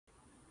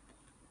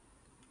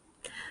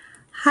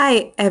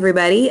Hi,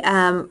 everybody.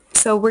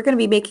 So we're going to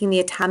be making the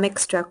atomic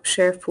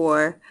structure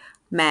for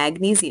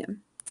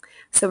magnesium.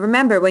 So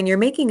remember, when you're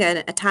making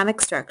an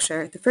atomic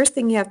structure, the first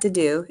thing you have to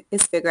do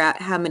is figure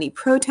out how many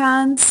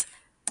protons,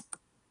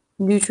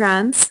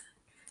 neutrons,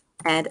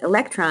 and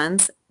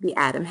electrons the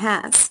atom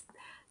has.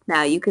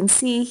 Now you can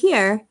see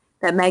here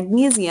that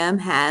magnesium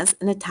has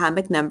an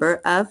atomic number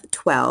of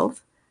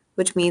 12,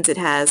 which means it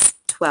has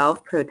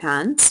 12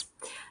 protons.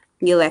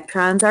 The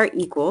electrons are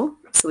equal,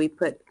 so we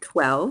put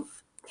 12.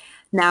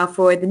 Now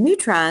for the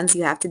neutrons,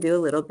 you have to do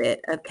a little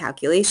bit of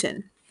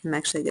calculation. I'm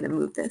actually going to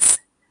move this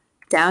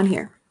down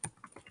here.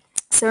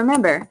 So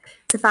remember,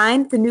 to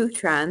find the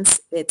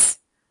neutrons, it's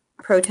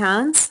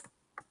protons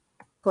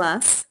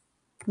plus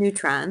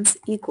neutrons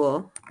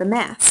equal the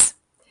mass.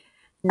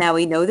 Now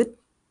we know that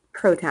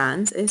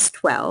protons is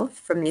 12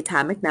 from the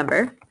atomic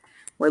number.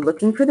 We're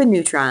looking for the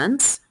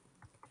neutrons.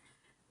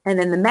 And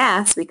then the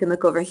mass, we can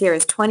look over here,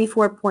 is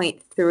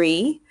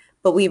 24.3,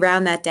 but we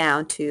round that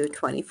down to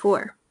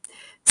 24.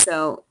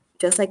 So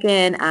just like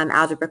in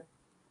algebra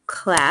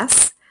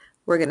class,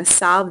 we're going to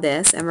solve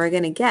this and we're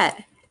going to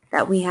get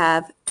that we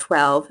have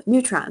 12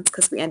 neutrons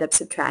because we end up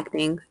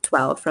subtracting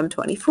 12 from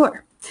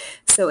 24.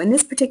 So in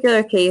this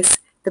particular case,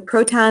 the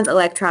protons,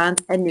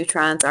 electrons, and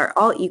neutrons are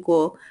all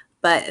equal,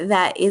 but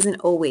that isn't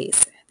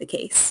always the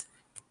case.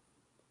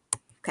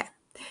 Okay,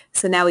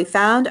 so now we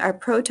found our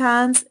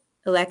protons,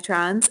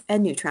 electrons,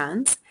 and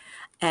neutrons,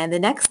 and the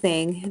next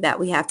thing that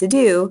we have to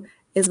do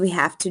is we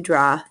have to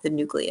draw the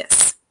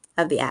nucleus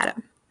of the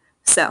atom.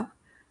 So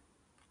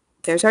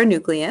there's our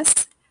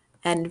nucleus,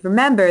 and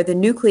remember the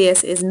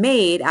nucleus is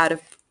made out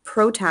of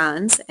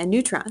protons and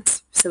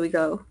neutrons. So we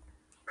go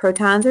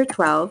protons are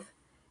 12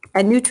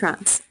 and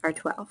neutrons are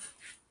 12.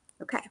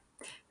 Okay,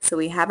 so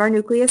we have our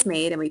nucleus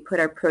made and we put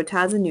our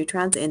protons and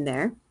neutrons in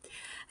there.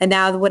 And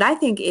now what I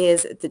think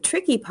is the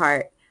tricky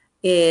part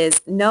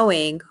is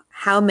knowing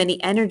how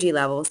many energy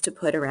levels to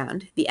put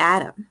around the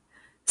atom.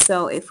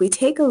 So if we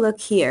take a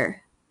look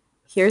here,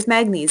 here's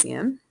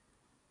magnesium.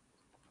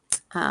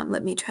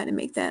 Let me try to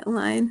make that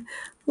line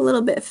a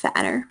little bit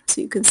fatter so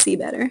you can see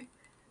better.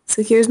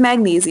 So here's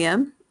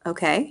magnesium,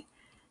 okay?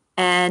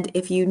 And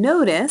if you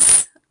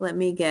notice, let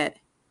me get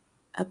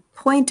a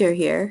pointer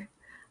here.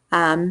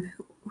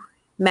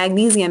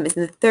 Magnesium is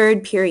in the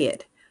third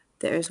period.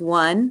 There's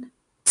 1,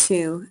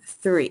 2,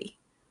 3.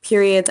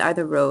 Periods are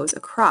the rows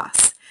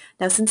across.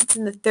 Now since it's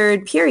in the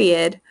third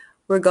period,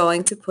 we're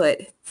going to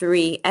put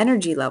 3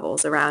 energy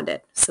levels around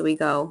it. So we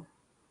go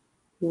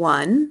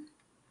 1,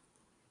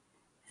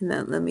 and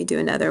then let me do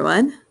another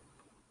one,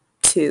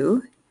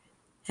 2,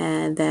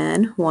 and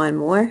then one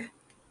more.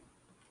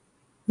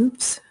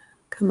 Oops,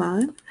 come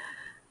on.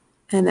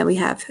 And then we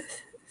have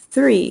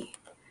 3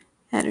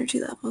 energy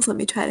levels. Let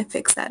me try to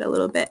fix that a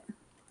little bit.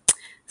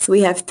 So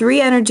we have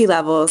 3 energy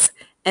levels,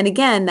 and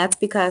again, that's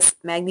because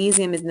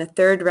magnesium is in the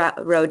third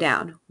row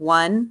down.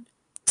 1,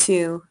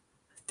 2,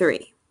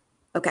 3.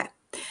 Okay,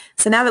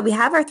 so now that we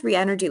have our 3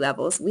 energy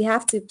levels, we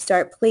have to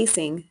start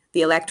placing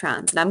the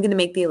electrons, and I'm going to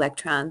make the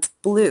electrons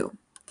blue.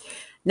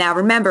 Now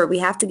remember, we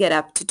have to get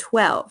up to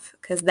 12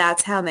 because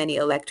that's how many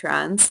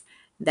electrons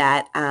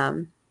that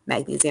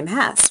magnesium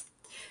has.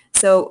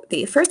 So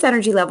the first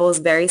energy level is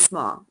very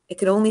small. It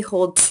can only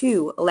hold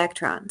 2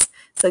 electrons.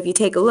 So if you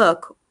take a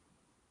look,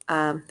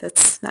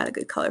 that's not a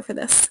good color for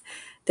this.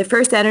 The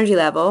first energy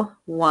level,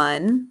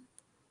 1,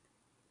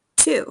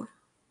 2.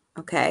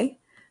 Okay,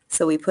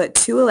 so we put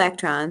 2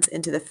 electrons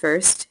into the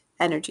first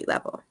energy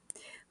level.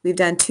 We've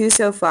done 2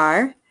 so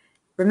far.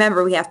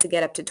 Remember, we have to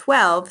get up to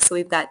 12, so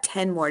we've got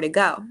 10 more to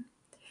go.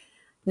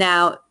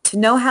 Now, to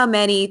know how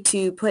many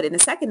to put in the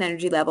second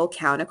energy level,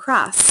 count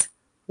across.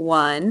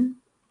 1,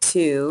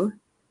 2,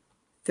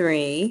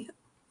 3,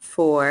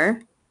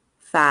 4,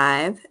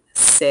 5,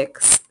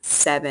 6,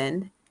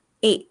 7,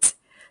 8.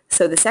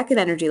 So the second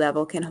energy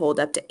level can hold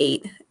up to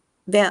 8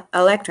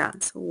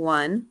 electrons.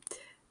 1,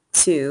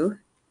 2,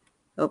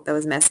 oh, that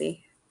was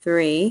messy.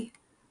 3,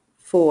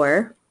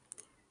 4,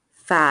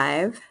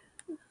 5,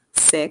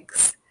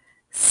 6,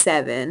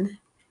 7,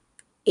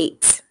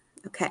 8.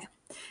 Okay,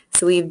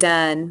 so we've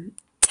done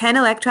 10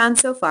 electrons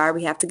so far.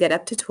 We have to get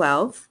up to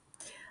 12.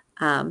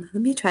 Let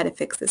me try to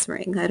fix this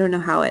ring. I don't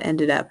know how it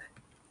ended up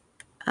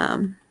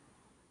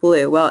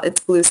blue. Well,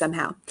 it's blue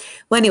somehow.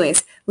 Well,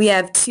 anyways, we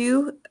have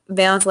 2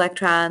 valence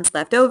electrons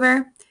left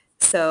over,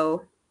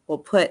 so we'll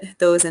put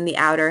those in the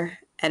outer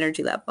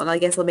energy level. And I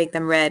guess I'll make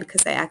them red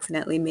because I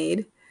accidentally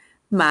made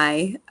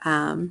my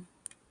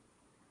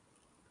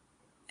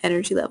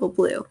energy level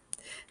blue.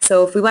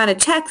 So if we want to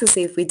check to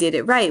see if we did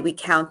it right, we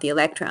count the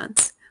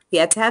electrons. We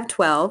had to have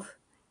 12,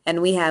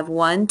 and we have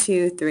 1,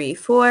 2, 3,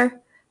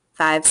 4,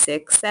 5,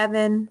 6,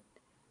 7,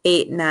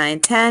 8, 9,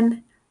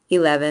 10,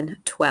 11,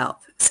 12.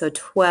 So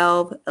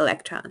 12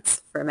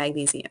 electrons for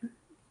magnesium.